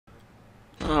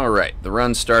Alright, the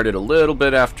run started a little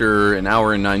bit after an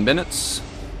hour and 9 minutes.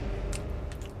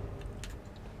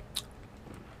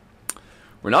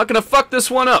 We're not gonna fuck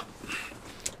this one up.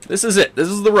 This is it. This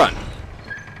is the run.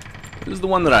 This is the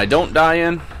one that I don't die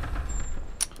in.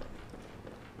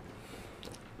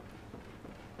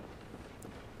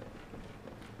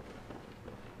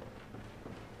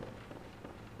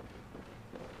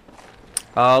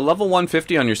 Level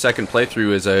 150 on your second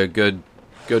playthrough is a good,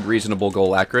 reasonable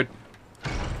goal accurate.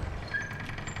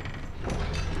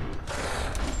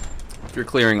 If you're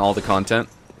clearing all the content.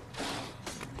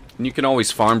 And you can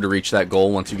always farm to reach that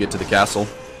goal once you get to the castle.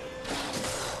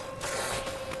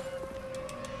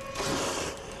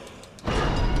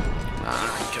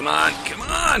 Come on, come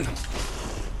on!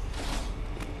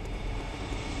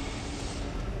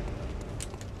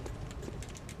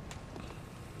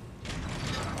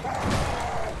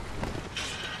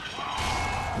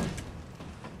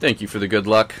 Thank you for the good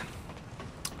luck.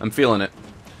 I'm feeling it.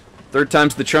 Third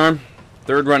time's the charm.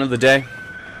 Third run of the day.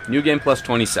 New game plus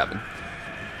 27.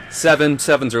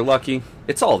 7s are lucky.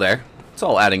 It's all there. It's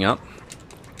all adding up.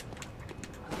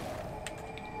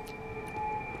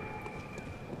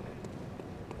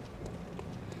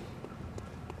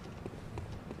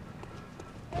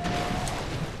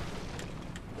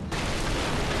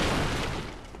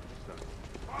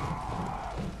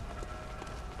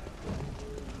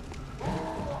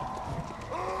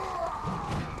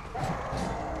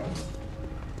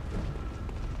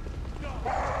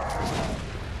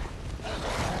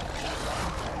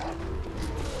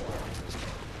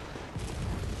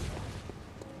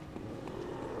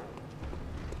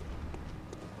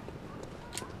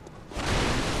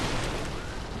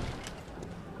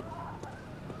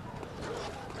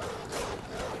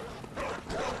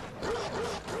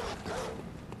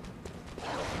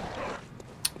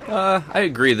 I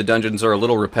agree the dungeons are a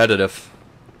little repetitive,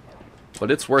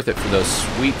 but it's worth it for those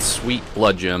sweet, sweet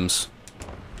blood gems.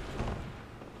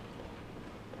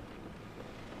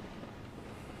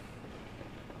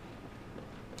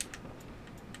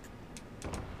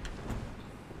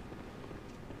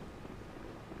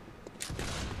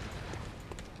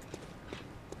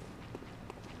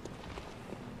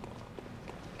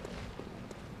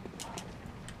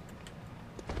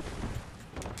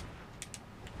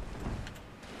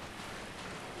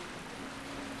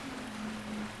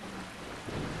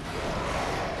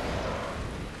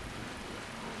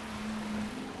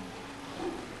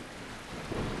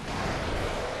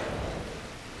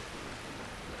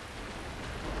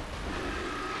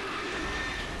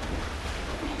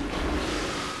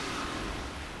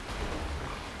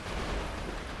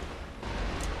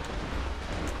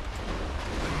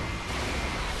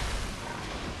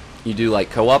 You do like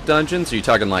co-op dungeons? Are you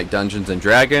talking like Dungeons and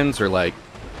Dragons or like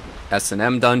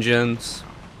S&M dungeons?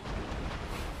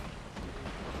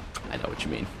 I know what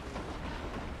you mean.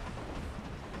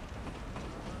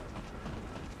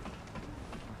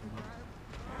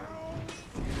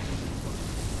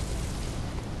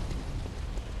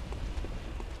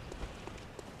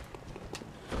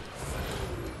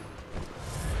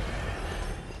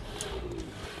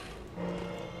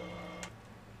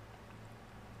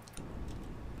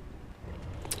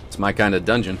 It's my kind of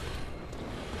dungeon.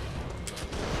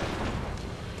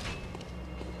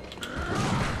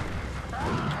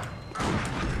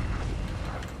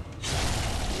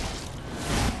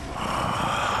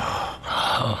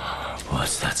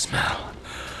 What's that smell?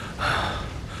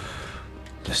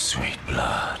 The sweet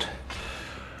blood.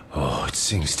 Oh, it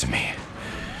sings to me.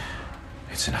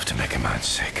 It's enough to make a man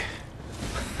sick.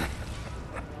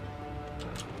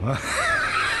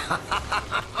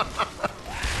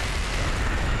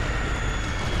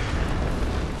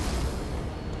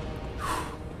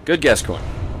 Good guess, Coin.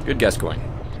 Good guess, Coin.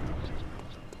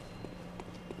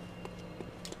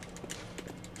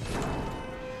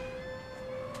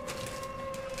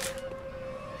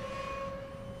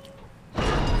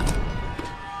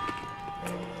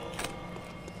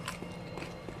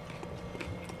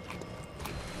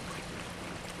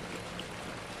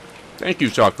 Thank you,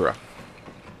 Sakura.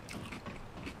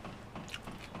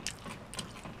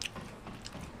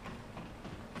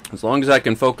 As long as I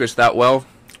can focus that well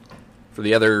for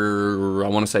the other, I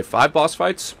want to say 5 boss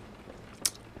fights,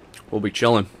 we'll be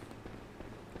chilling.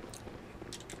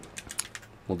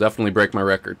 We'll definitely break my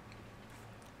record.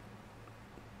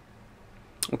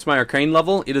 What's my arcane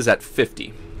level? It is at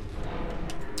 50.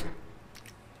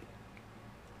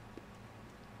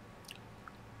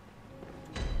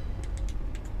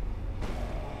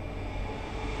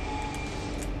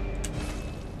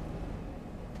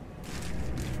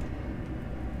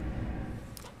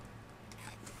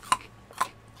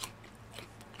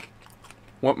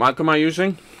 What mic am I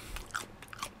using?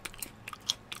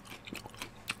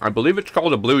 I believe it's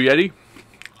called a Blue Yeti.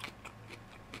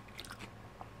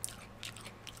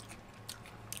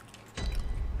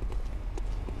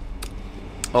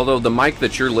 Although the mic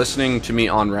that you're listening to me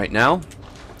on right now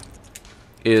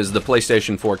is the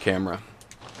PlayStation 4 camera.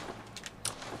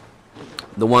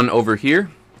 The one over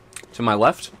here, to my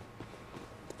left,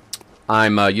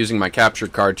 I'm using my capture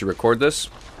card to record this,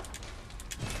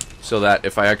 so that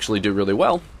if I actually do really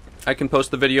well, I can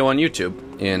post the video on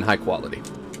YouTube in high quality.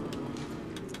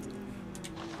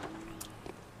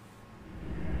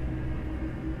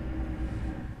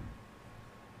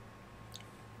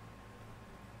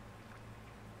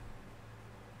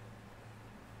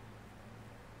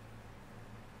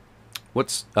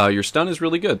 Your stun is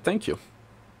really good, thank you.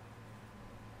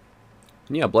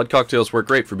 And yeah, blood cocktails work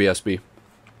great for BSB.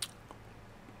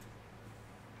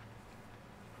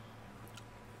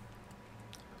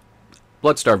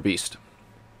 Bloodstarved Beast.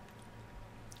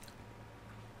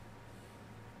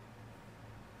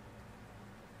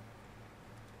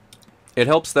 It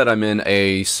helps that I'm in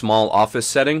a small office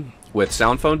setting with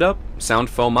sound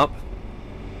foam up.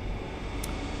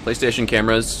 PlayStation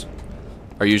cameras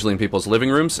are usually in people's living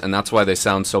rooms, and that's why they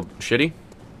sound so shitty.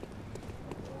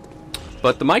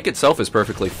 But the mic itself is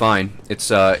perfectly fine. It's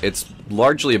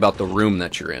largely about the room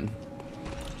that you're in.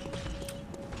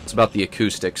 It's about the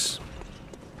acoustics.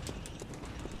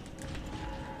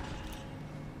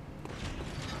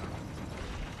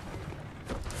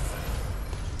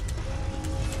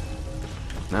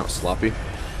 That was sloppy.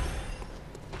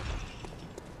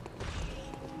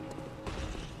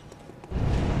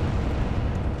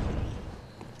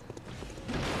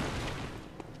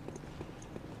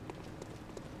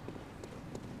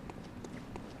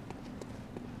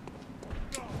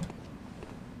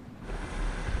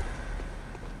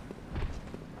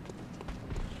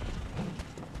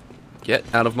 Get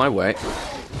out of my way.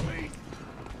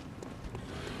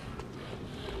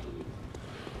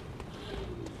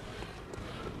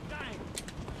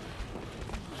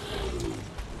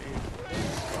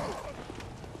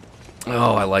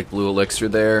 Oh, I like blue elixir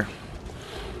there.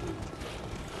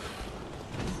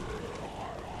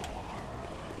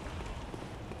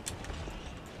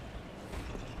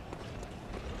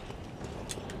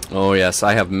 Oh yes,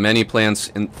 I have many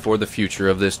plans for the future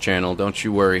of this channel, don't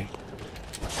you worry.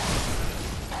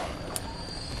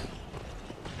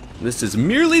 This is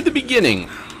merely the beginning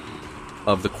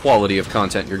of the quality of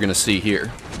content you're going to see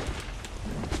here.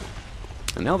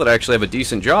 And now that I actually have a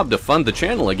decent job to fund the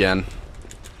channel again,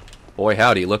 boy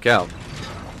howdy, look out.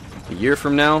 A year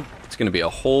from now, it's going to be a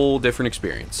whole different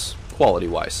experience,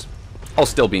 quality-wise. I'll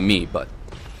still be me, but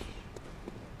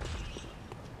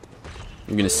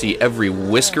you're going to see every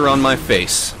whisker on my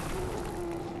face.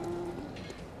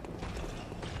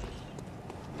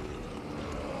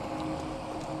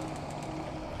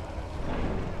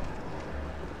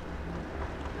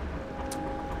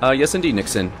 Yes indeed,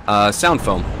 Nixon. Sound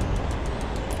foam.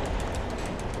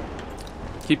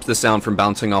 Keeps the sound from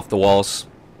bouncing off the walls.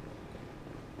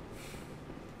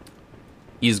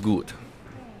 Is good.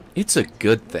 It's a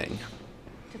good thing.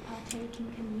 To partake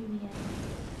in communion.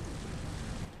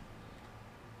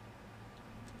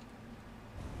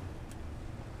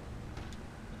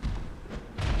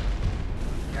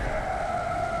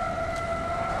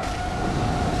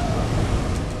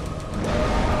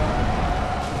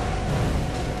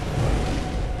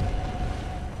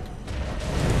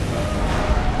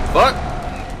 Fuck!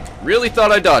 Really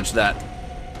thought I dodged that.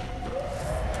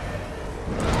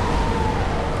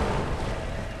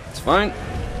 It's fine.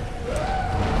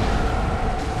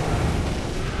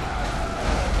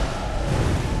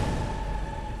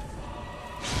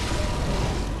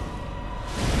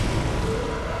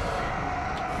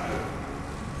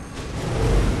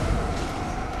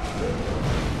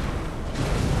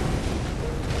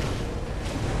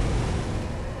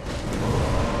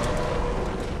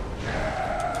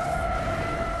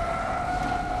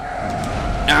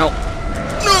 Ow.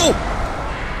 No!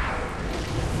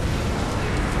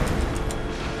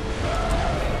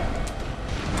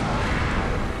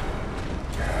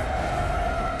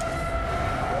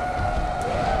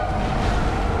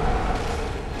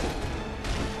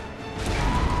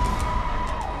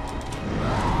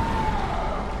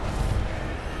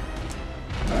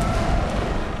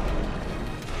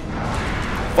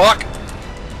 Fuck!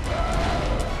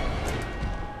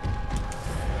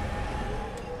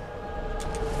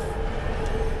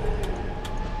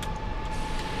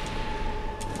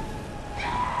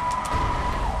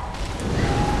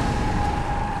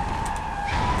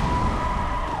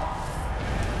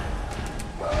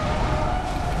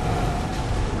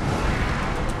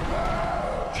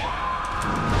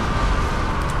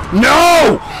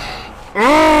 No!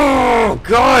 Oh,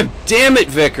 God damn it,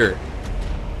 Vicar.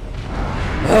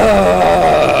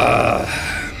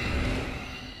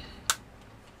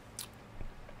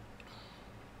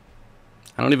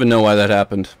 I don't even know why that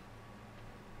happened.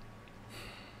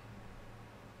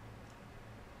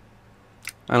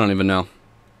 I don't even know.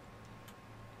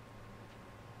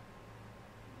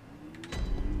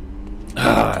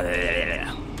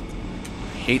 I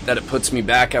hate that it puts me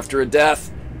back after a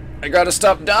death. I gotta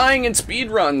stop dying in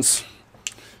speed runs.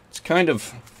 It's kind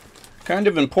of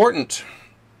important.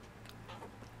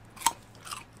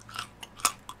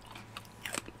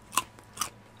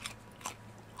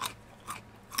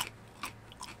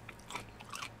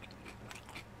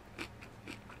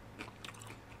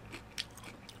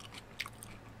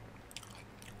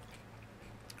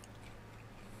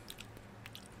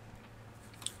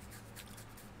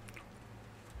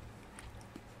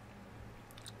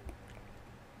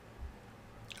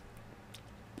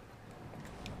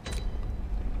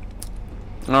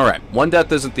 Alright, one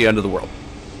death isn't the end of the world.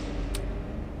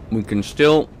 We can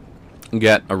still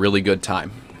get a really good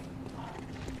time.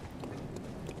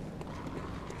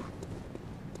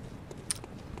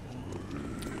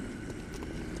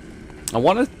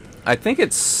 I think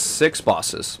it's 6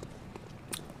 bosses.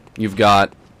 You've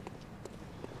got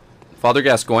Father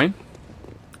Gascoigne,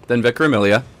 then Vicar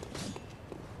Amelia,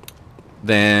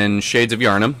 then Shades of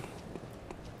Yharnam,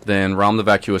 then Rom the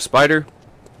Vacuous Spider,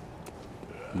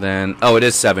 then, oh, it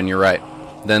is 7, you're right.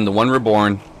 Then the One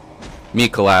Reborn,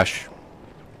 Mikolash,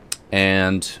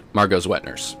 and Margot's Wet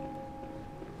Nurse.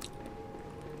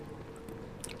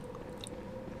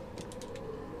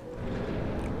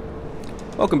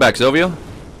 Welcome back, Zovio.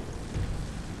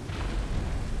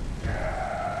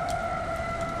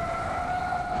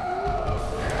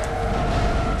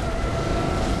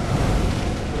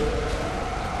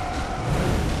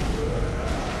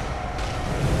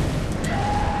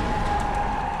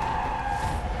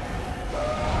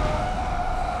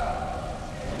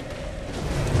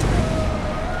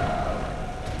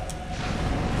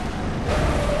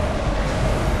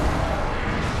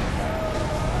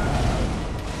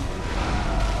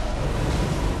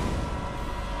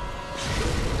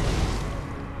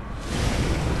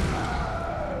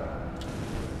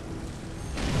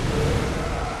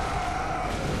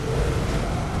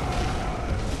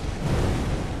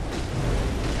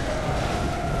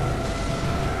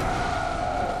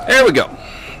 There we go.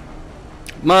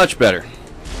 Much better.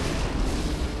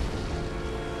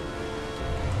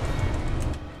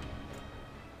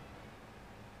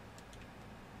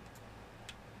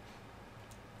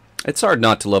 It's hard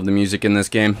not to love the music in this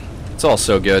game. It's all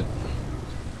so good.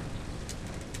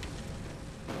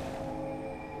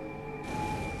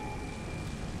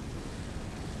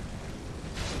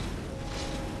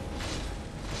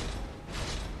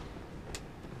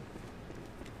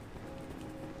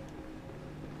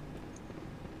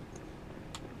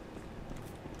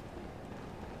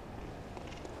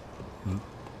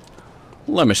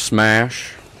 Let me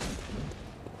smash.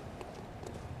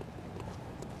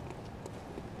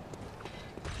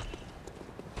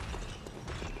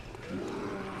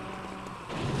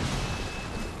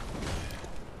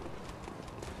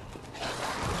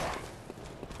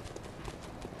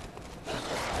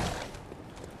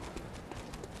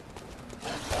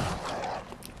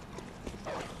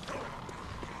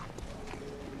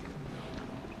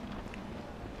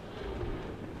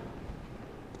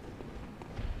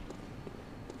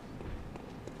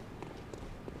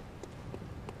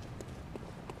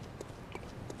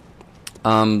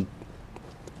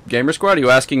 Gamer Squad, are you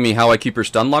asking me how I keep her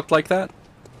stun locked like that?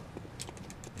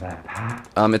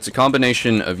 It's a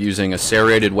combination of using a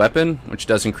serrated weapon, which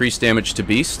does increased damage to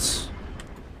beasts,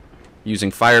 using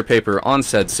fire paper on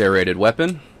said serrated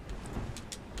weapon,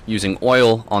 using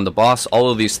oil on the boss. All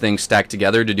of these things stack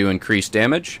together to do increased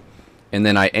damage, and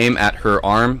then I aim at her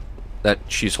arm that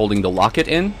she's holding the locket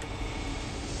in,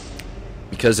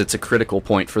 because it's a critical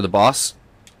point for the boss.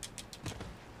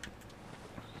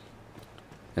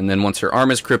 And then once her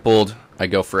arm is crippled, I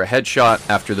go for a headshot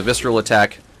after the visceral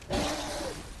attack,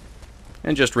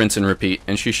 and just rinse and repeat,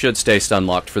 and she should stay stun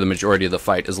locked for the majority of the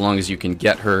fight as long as you can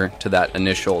get her to that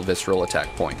initial visceral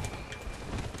attack point.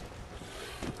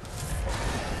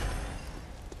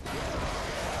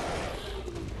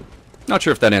 Not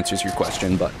sure if that answers your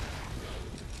question, but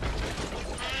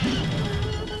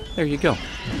there you go.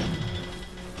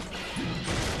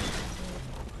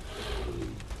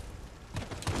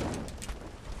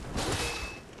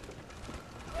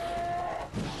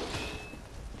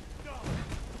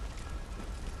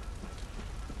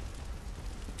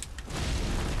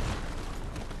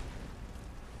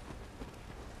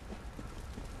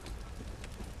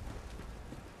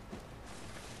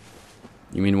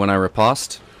 You mean when I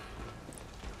riposte?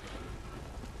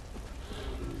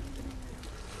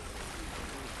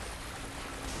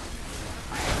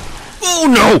 Oh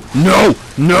no! No!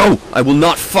 No! I will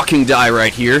not fucking die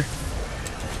right here.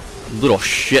 Little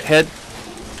shithead.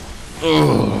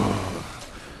 Ugh.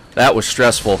 That was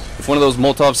stressful. If one of those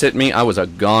Molotovs hit me, I was a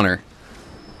goner.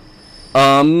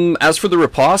 As for the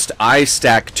riposte, I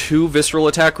stack 2 visceral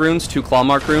attack runes, 2 claw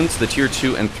mark runes, the tier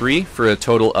 2 and 3, for a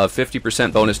total of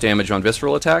 50% bonus damage on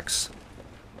visceral attacks.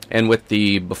 And with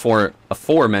the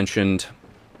aforementioned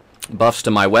buffs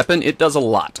to my weapon, it does a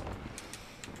lot.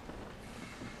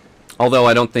 Although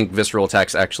I don't think visceral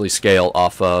attacks actually scale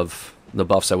off of the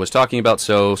buffs I was talking about,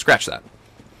 so scratch that.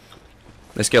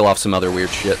 They scale off some other weird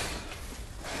shit.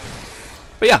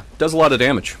 But yeah, does a lot of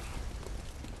damage.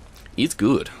 It's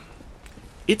good.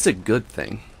 It's a good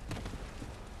thing.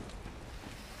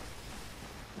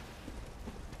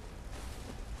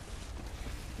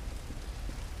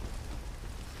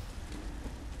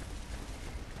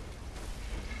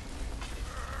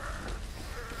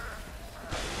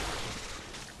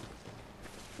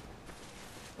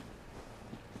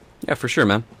 Yeah, for sure,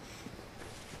 man.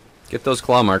 Get those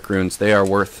claw mark runes. They are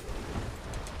worth.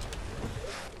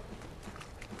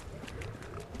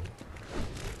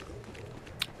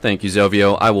 Thank you,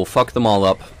 Zovio. I will fuck them all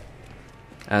up,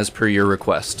 as per your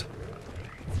request.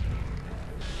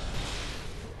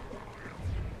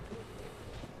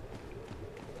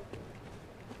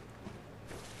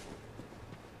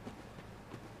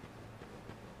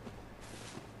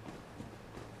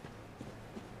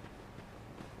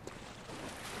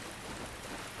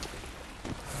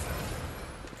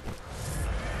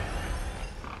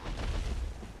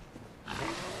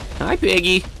 Hi,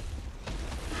 Piggy.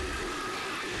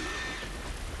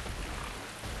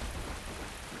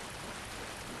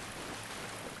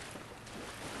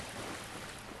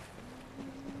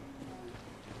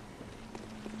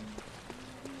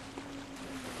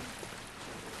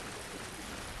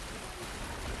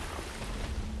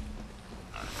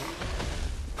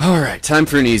 Alright, time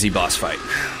for an easy boss fight.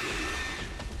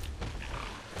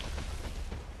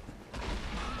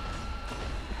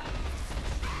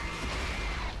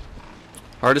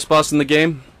 Hardest boss in the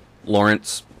game?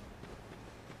 Lawrence.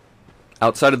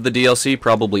 Outside of the DLC,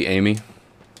 probably Amy.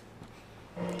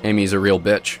 Amy's a real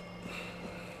bitch.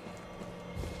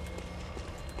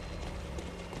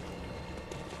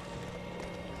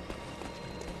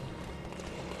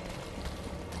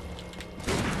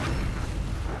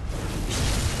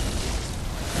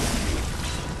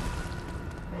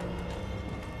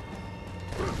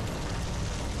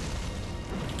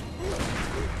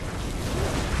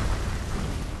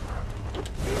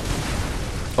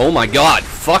 Oh my god,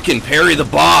 fucking parry the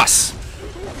boss!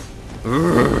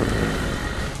 Urgh.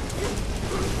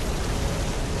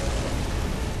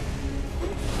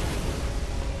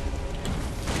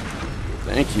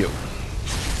 Thank you.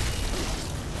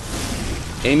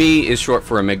 Amy is short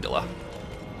for amygdala.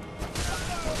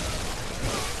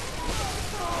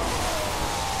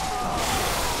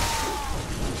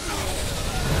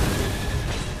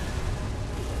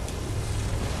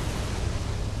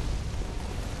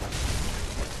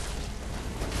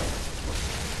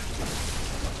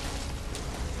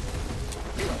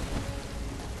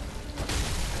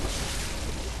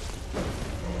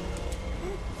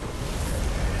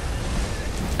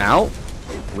 Ow.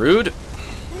 Rude.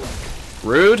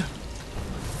 Rude.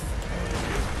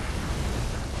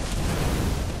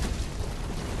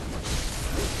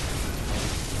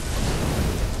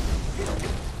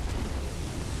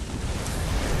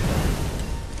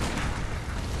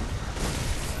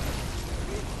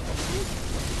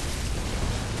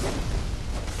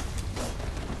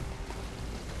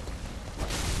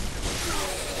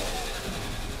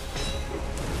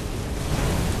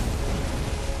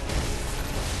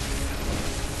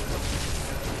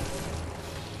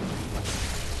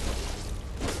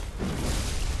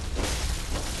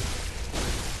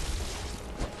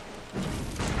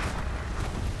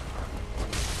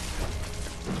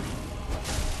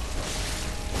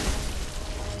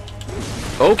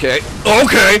 Okay.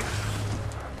 Okay.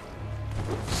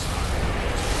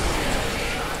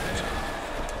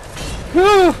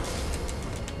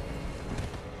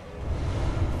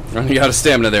 Running out of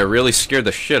stamina there really scared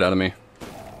the shit out of me.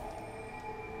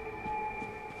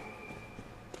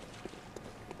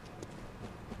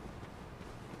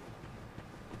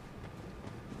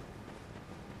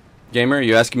 Gamer, are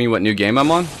you asking me what new game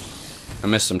I'm on? I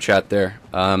missed some chat there.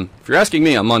 If you're asking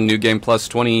me, I'm on New Game Plus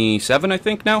 27, I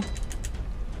think, now.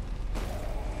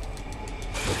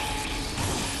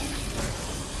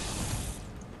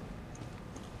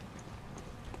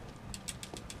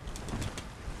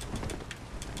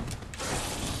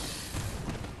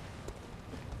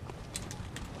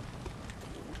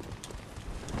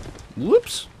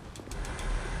 Whoops.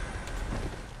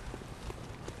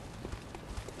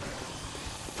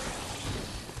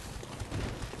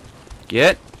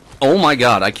 Get. Oh my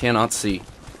god, I cannot see.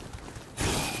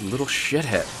 Little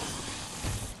shithead.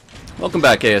 Welcome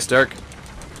back, AS Dark.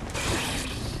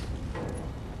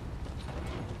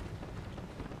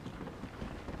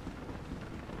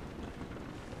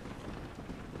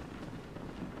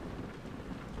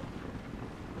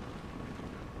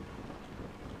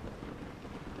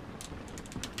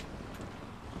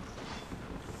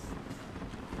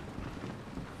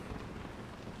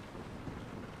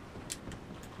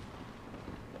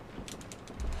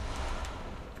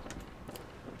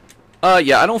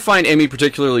 Yeah, I don't find Amy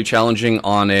particularly challenging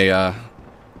on a,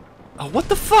 Oh, what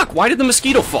the fuck? Why did the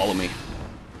mosquito follow me?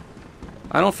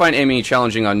 I don't find Amy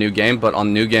challenging on New Game, but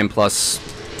on New Game Plus,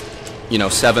 you know,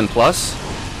 7 Plus,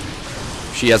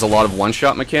 she has a lot of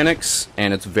one-shot mechanics,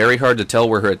 and it's very hard to tell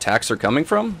where her attacks are coming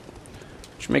from,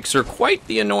 which makes her quite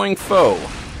the annoying foe.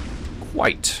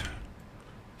 Quite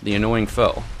the annoying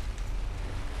foe.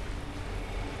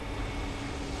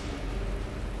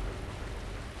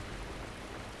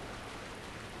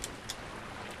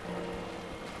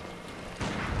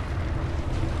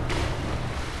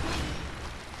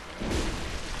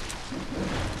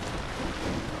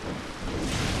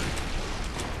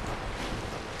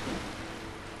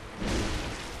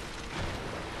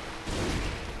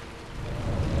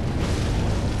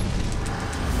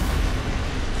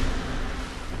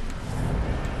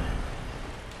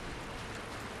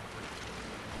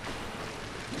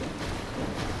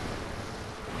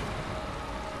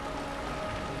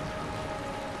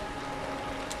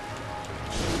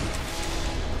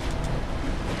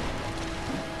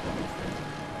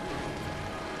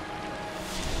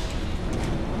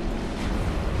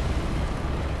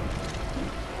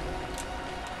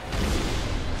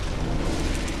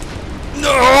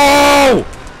 No!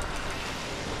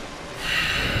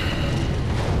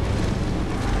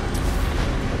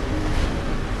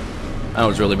 That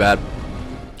was really bad.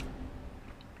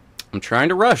 I'm trying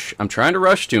to rush. I'm trying to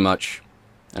rush too much.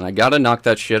 And I gotta knock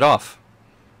that shit off.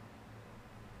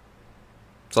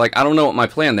 It's like, I don't know what my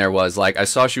plan there was. Like, I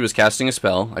saw she was casting a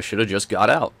spell. I should have just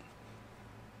got out.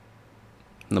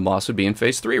 And the boss would be in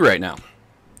phase 3 right now.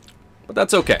 But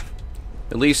that's okay.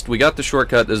 At least we got the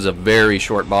shortcut. This is a very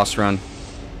short boss run.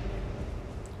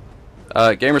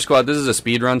 Gamer Squad, this is a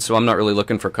speed run, so I'm not really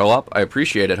looking for co-op. I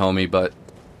appreciate it, homie, but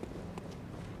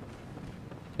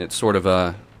it's sort of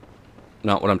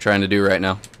not what I'm trying to do right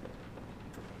now.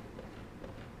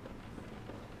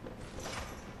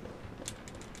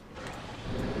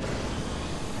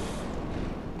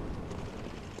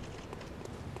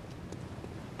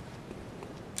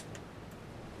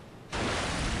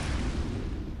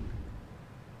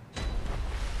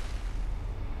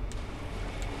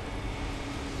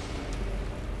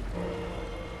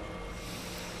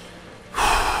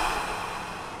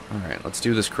 Alright, let's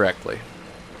do this correctly.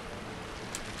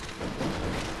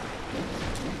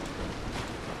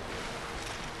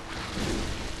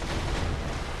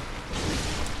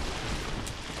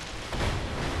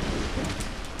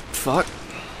 Fuck.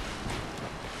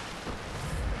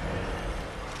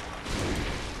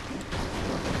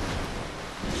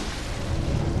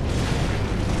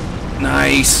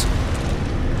 Nice.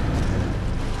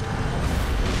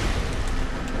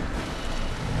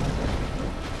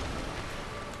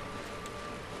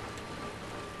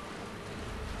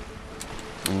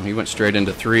 Oh, he went straight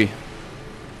into 3.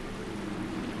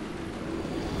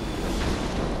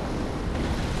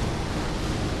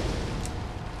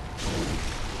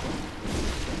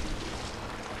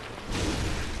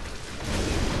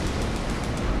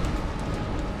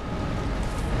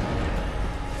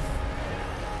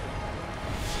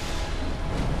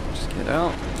 Get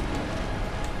out.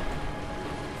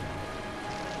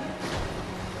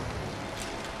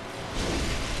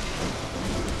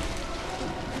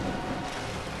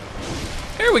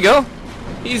 There we go.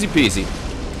 Easy peasy.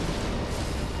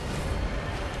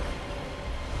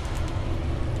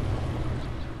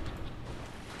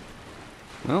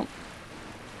 Well.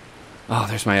 Oh,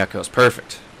 there's my echoes.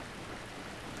 Perfect.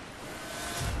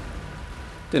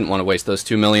 Didn't want to waste those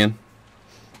 2 million.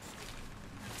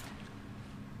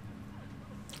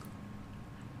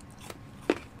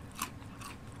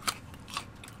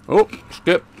 Oh,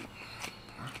 skip.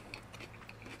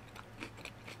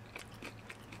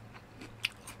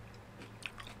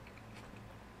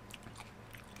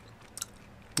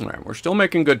 Alright, we're still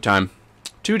making good time.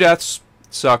 2 deaths.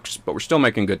 Sucks, but we're still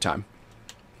making good time.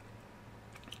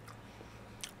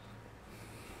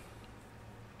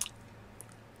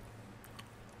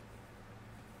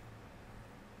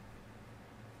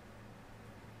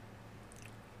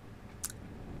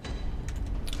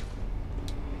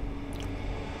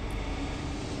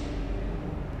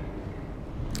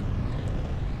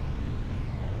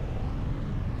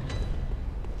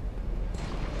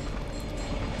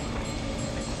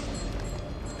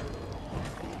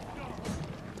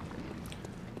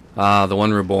 Ah, the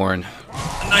one reborn.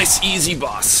 A nice, easy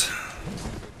boss.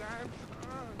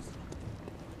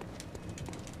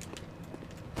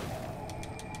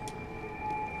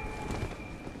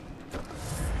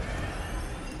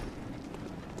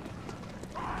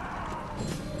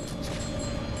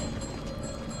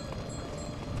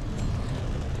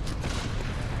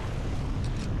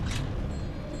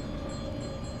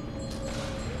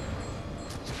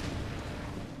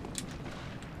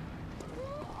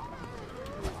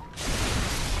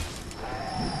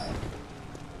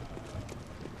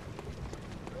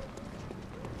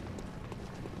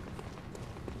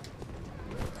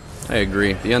 I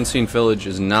agree. The Unseen Village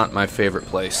is not my favorite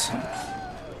place.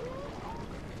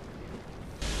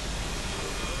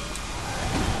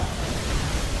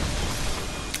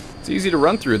 It's easy to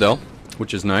run through, though,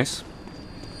 which is nice.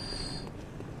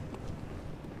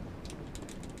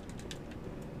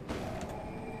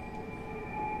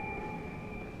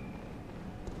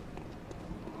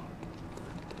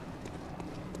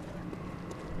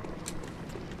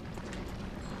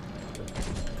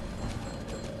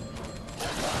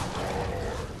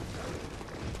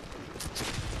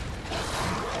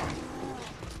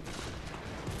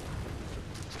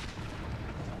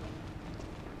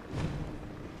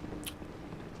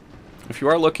 If you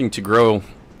are looking to grow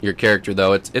your character,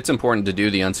 though, it's important to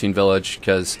do the Unseen Village,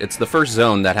 because it's the first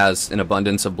zone that has an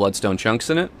abundance of bloodstone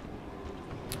chunks in it.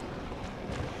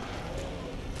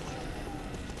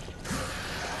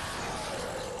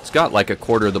 It's got like a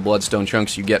quarter of the bloodstone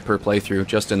chunks you get per playthrough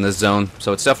just in this zone,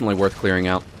 so it's definitely worth clearing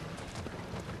out.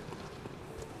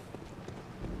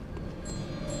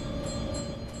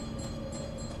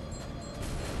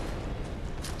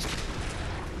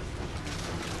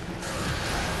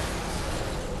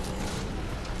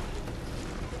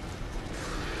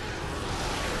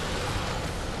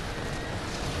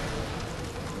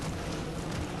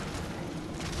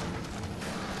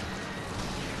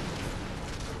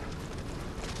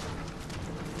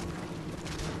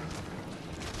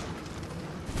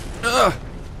 Ugh!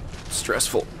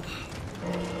 Stressful.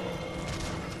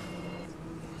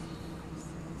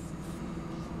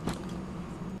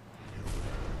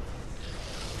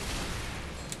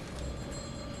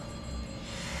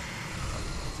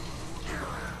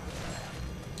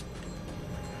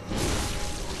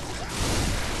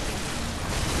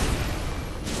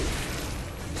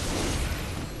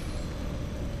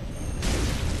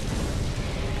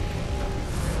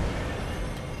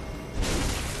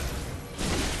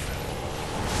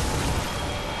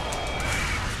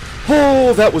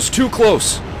 Oh, that was too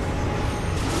close.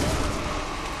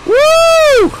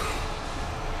 Woo!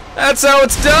 That's how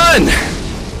it's done!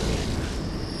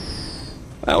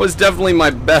 That was definitely my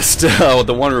best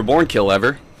the one reborn kill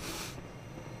ever.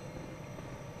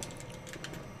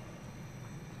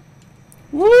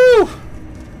 Woo!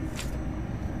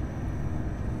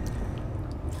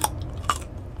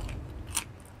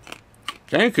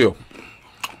 Thank you.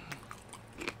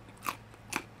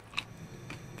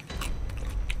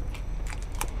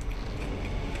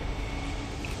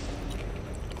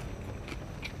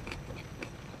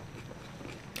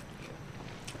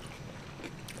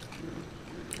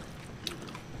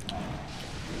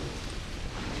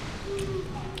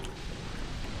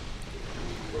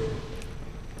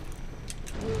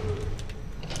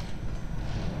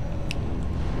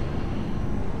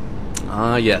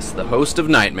 Ah, yes, the host of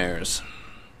nightmares.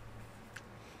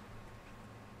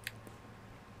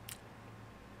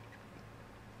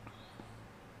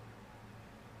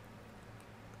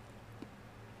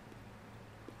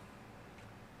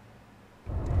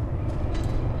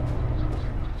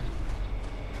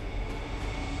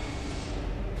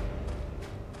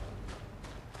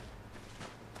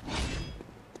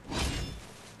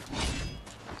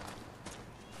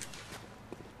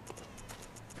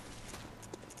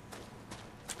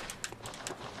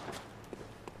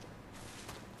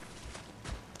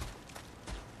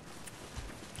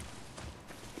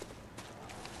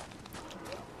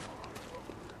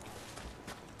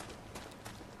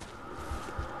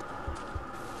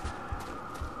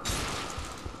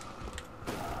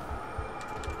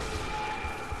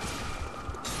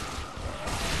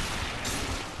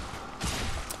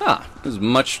 Ah, this is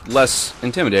much less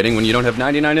intimidating when you don't have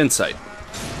 99 insight.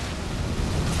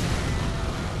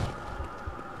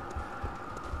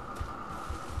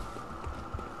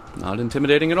 Not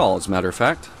intimidating at all, as a matter of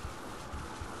fact.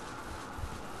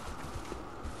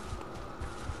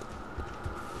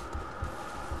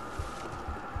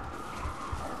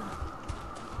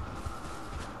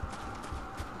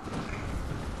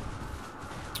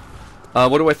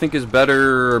 What do I think is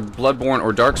better, Bloodborne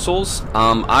or Dark Souls?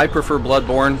 I prefer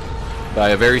Bloodborne. by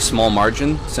a very small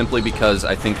margin, simply because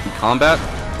I think the combat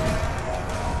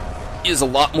is a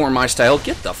lot more my style.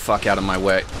 Get the fuck out of my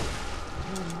way.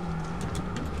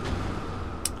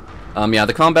 Yeah,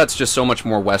 the combat's just so much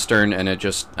more Western, and I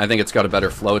think it's got a better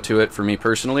flow to it for me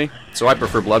personally. So I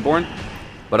prefer Bloodborne,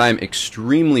 but I'm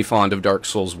extremely fond of Dark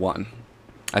Souls 1.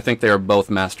 I think they are both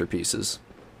masterpieces.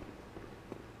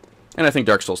 And I think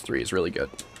Dark Souls 3 is really good.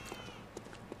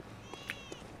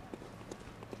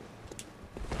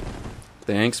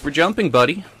 Thanks for jumping,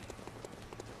 buddy.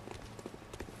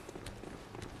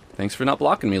 Thanks for not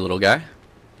blocking me, little guy.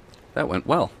 That went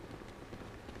well.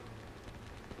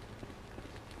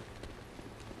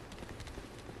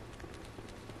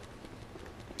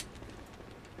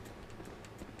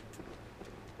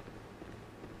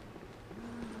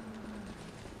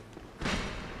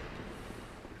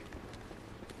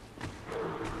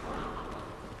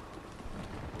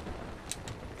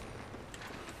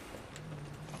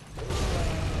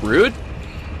 Rude.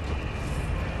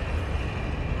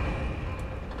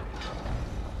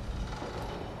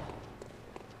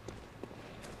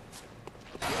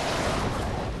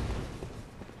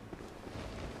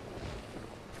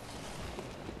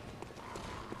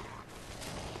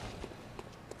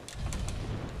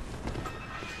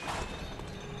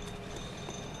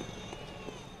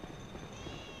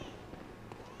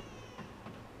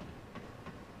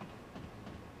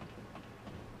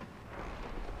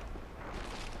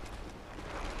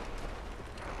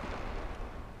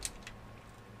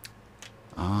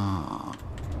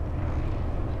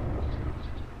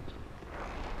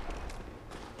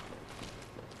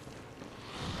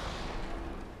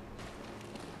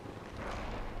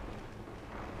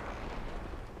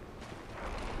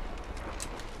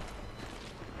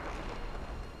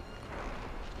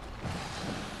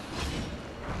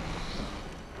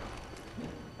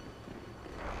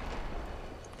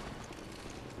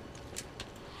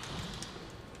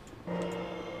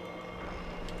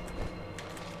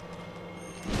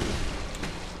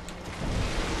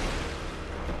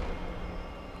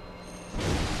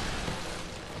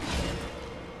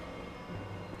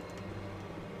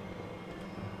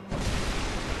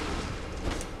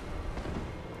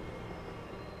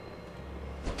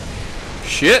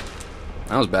 Shit!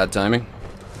 That was bad timing.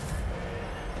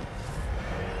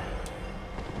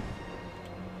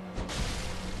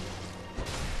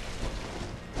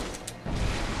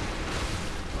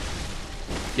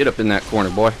 Get up in that corner,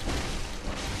 boy.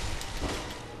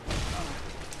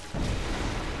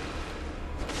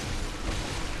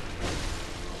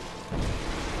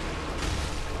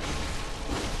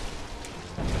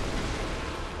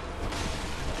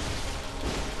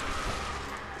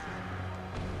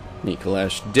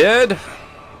 Nikolash dead.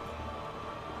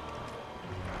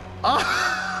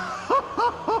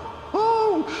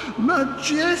 Oh,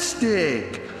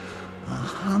 majestic! A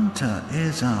hunter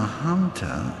is a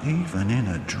hunter, even in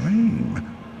a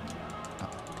dream.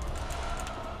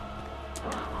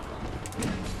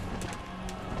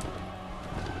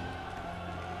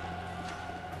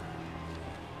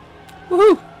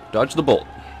 Woohoo! Dodge the bolt.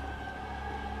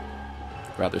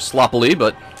 Rather sloppily,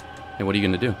 but hey, what are you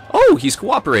gonna do? Oh, he's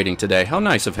cooperating today. How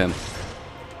nice of him.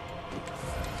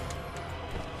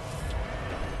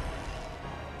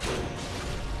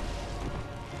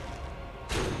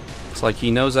 It's like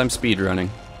he knows I'm speedrunning.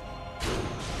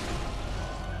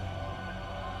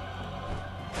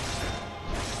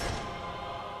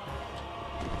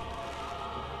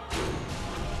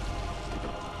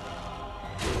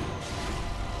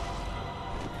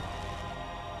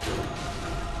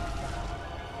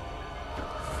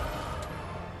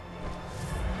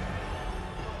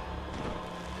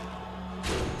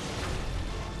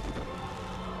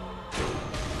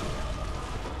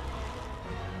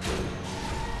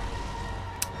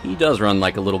 He does run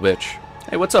like a little bitch.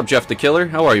 Hey, what's up, Jeff the Killer?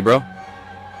 How are you, bro?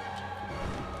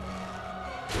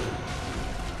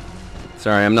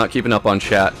 Sorry, I'm not keeping up on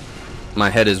chat. My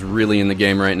head is really in the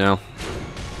game right now.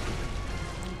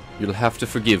 You'll have to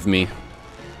forgive me.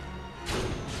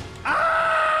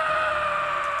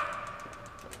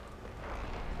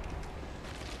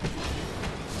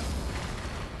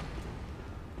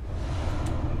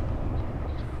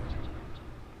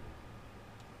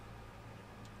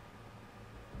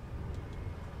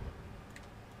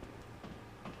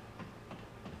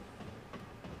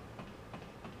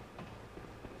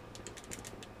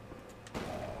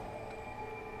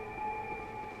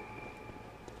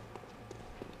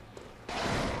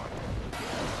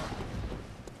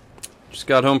 Just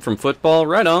got home from football.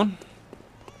 Right on.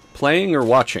 Playing or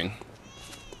watching?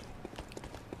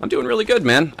 I'm doing really good,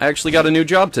 man. I actually got a new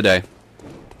job today.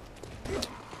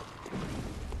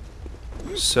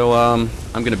 So, I'm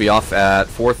going to be off at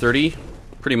 4:30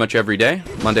 pretty much every day,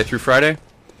 Monday through Friday.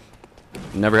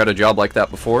 Never had a job like that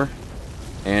before.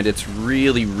 And it's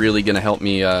really, really going to help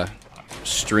me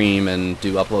stream and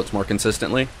do uploads more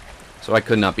consistently. So I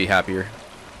could not be happier.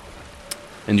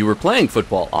 And you were playing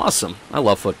football. Awesome. I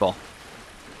love football.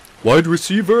 Wide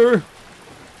receiver.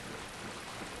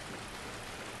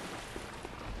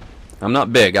 I'm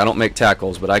not big. I don't make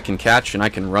tackles, but I can catch and I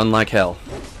can run like hell.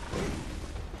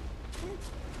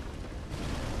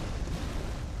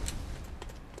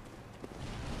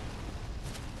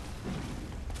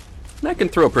 And I can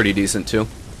throw pretty decent too.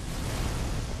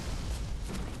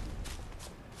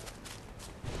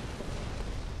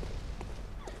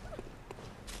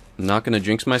 I'm not going to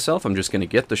jinx myself. I'm just going to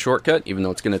get the shortcut, even though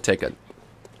it's going to take a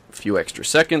few extra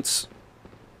seconds.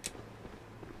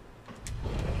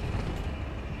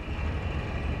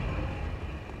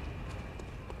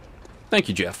 Thank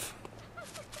you, Jeff.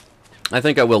 I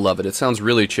think I will love it. It sounds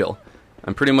really chill.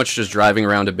 I'm pretty much just driving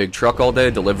around a big truck all day,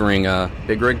 delivering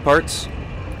big rig parts.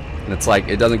 And it's like,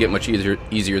 it doesn't get much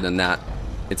easier than that.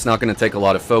 It's not going to take a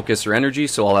lot of focus or energy,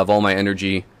 so I'll have all my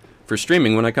energy for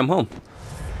streaming when I come home.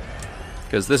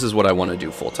 Because this is what I want to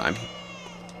do full time.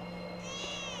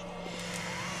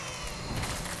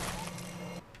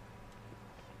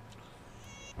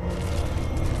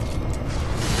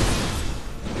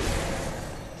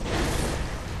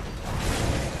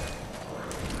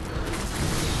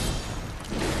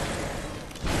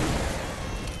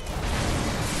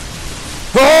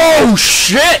 Oh,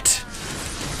 shit!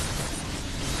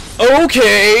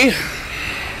 Okay.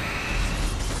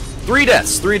 3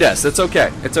 deaths, 3 deaths. It's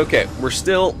okay. It's okay. We're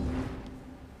still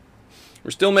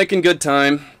making good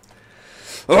time.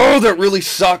 Oh, that really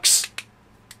sucks.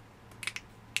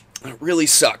 That really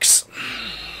sucks.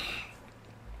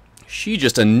 She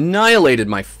just annihilated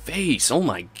my face. Oh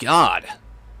my god.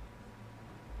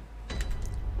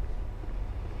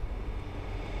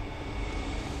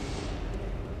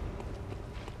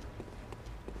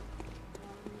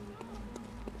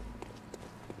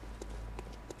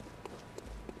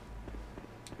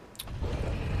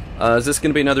 Is this going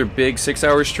to be another big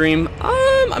 6-hour stream?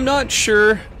 I'm not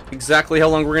sure exactly how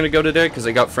long we're going to go today, because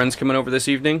I got friends coming over this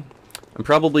evening. I'm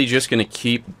probably just going to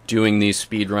keep doing these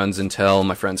speed runs until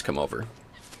my friends come over. And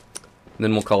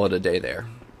then we'll call it a day there.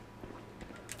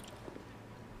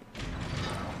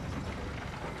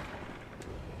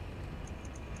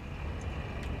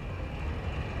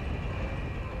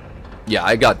 Yeah,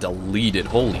 I got deleted.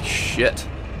 Holy shit.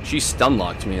 She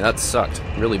stun-locked me. That sucked.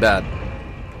 Really bad.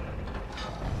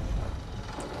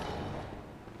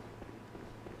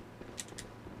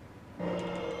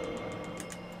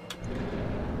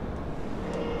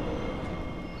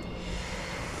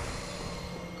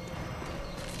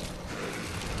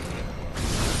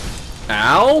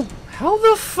 Ow! How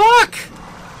the fuck?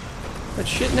 That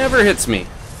shit never hits me.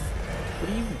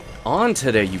 What are you on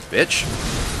today, you bitch?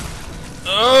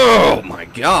 Oh my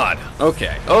god.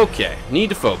 Okay, okay. Need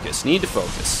to focus, need to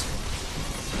focus.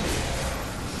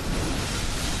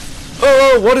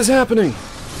 Oh, what is happening?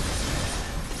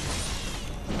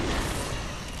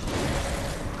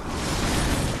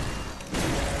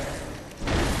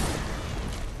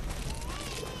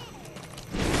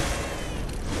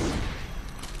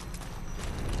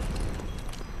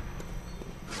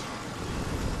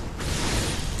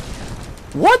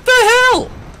 What the hell?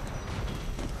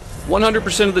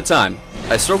 100% of the time.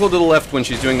 I struggle to the left when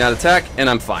she's doing that attack, and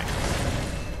I'm fine.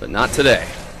 But not today.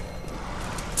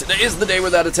 Today is the day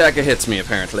where that attacker hits me,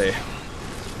 apparently.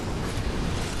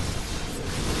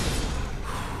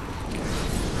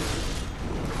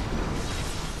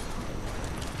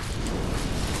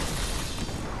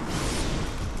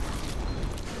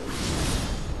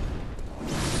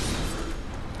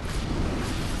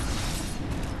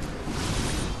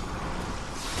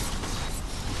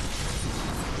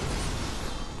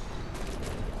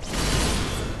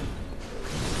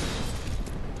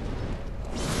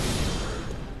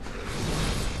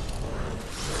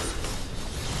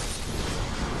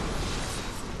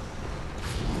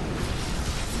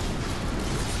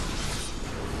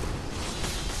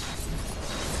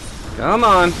 Come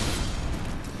on.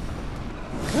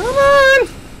 Come on.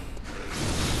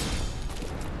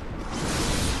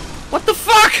 What the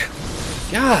fuck?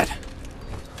 God.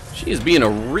 She is being a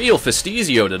real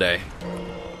Festizio today.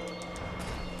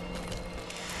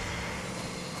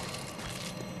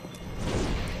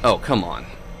 Oh, come on.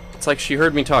 It's like she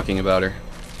heard me talking about her.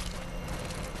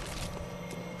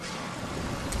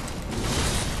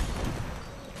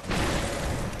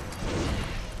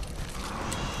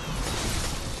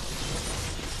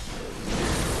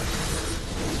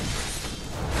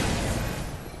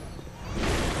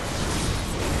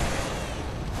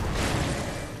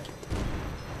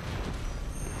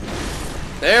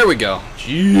 There we go.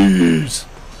 Jeez.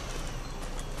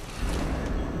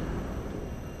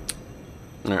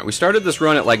 Alright, we started this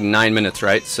run at like 9 minutes,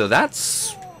 right? So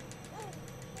that's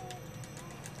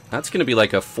gonna be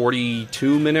like a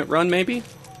 42-minute run, maybe?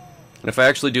 And if I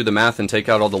actually do the math and take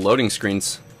out all the loading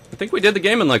screens, I think we did the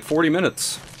game in like 40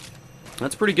 minutes.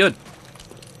 That's pretty good.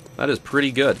 That is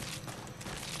pretty good.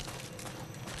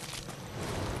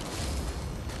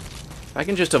 If I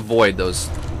can just avoid those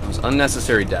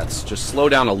unnecessary deaths, just slow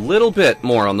down a little bit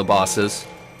more on the bosses,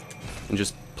 and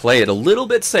just play it a little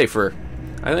bit safer,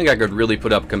 I think I could really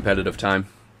put up competitive time.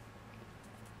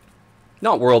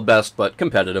 Not world best, but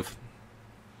competitive.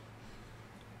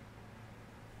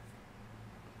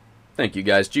 Thank you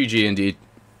guys. GG indeed.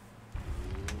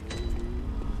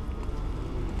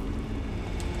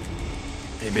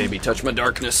 Hey baby, touch my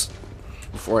darkness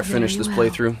before I finish this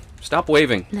playthrough. Stop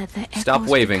waving. Stop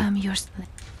waving.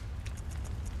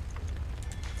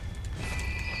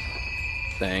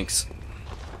 Thanks.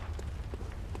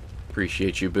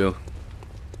 Appreciate you, boo.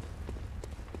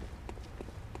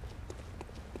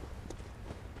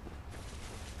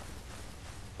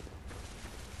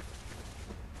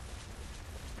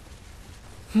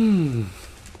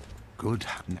 Good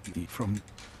from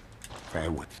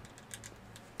Fairwood.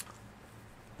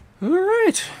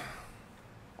 Alright.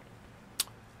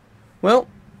 Well,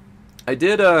 I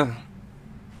did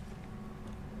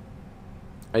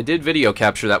video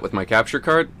capture that with my capture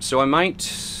card, so I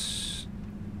might,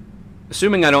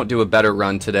 assuming I don't do a better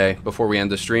run today before we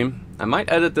end the stream, I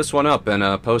might edit this one up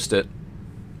and post it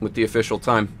with the official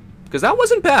time, because that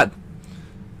wasn't bad.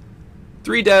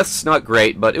 3 deaths, not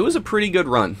great, but it was a pretty good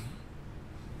run.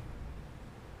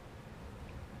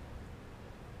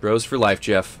 Bros for life,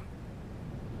 Jeff.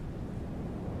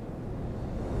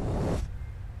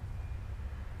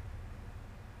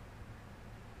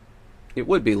 It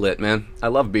would be lit, man. I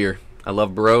love beer. I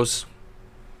love bros.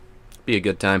 Be a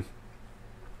good time.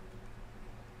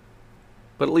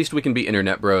 But at least we can be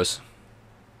internet bros.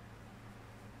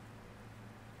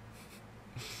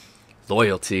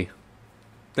 Loyalty.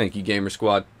 Thank you, Gamer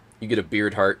Squad. You get a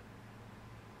beard heart.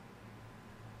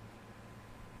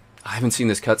 I haven't seen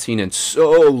this cutscene in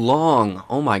so long.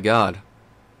 Oh my god.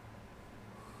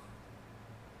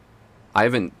 I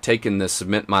haven't taken the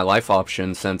submit my life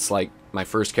option since, like, my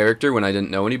first character when I didn't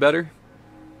know any better.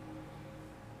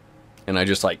 And I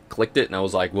just, like, clicked it and I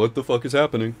was like, what the fuck is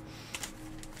happening?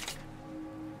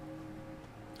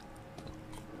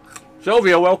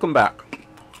 Sylvia, welcome back.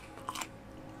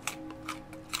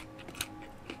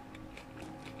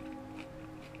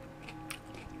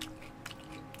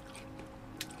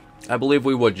 I believe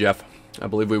we would, Jeff. I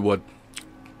believe we would.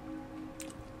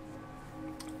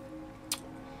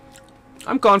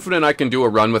 I'm confident I can do a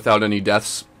run without any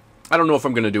deaths. I don't know if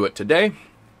I'm going to do it today,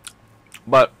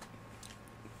 but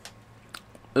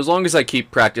as long as I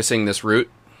keep practicing this route,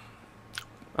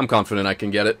 I'm confident I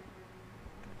can get it.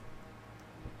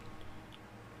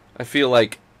 I feel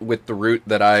like with the route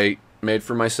that I made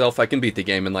for myself, I can beat the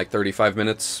game in like 35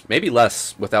 minutes, maybe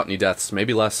less without any deaths,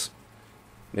 maybe less,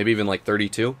 maybe even like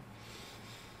 32.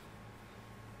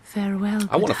 Farewell,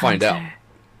 I want to find out.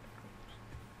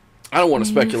 I don't want to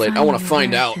speculate. I want to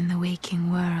find out. In the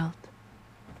waking world.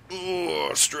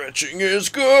 Oh, stretching is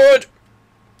good.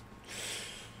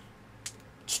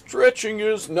 Stretching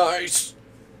is nice.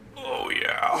 Oh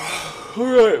yeah. All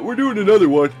right, we're doing another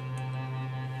one.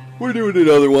 We're doing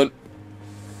another one.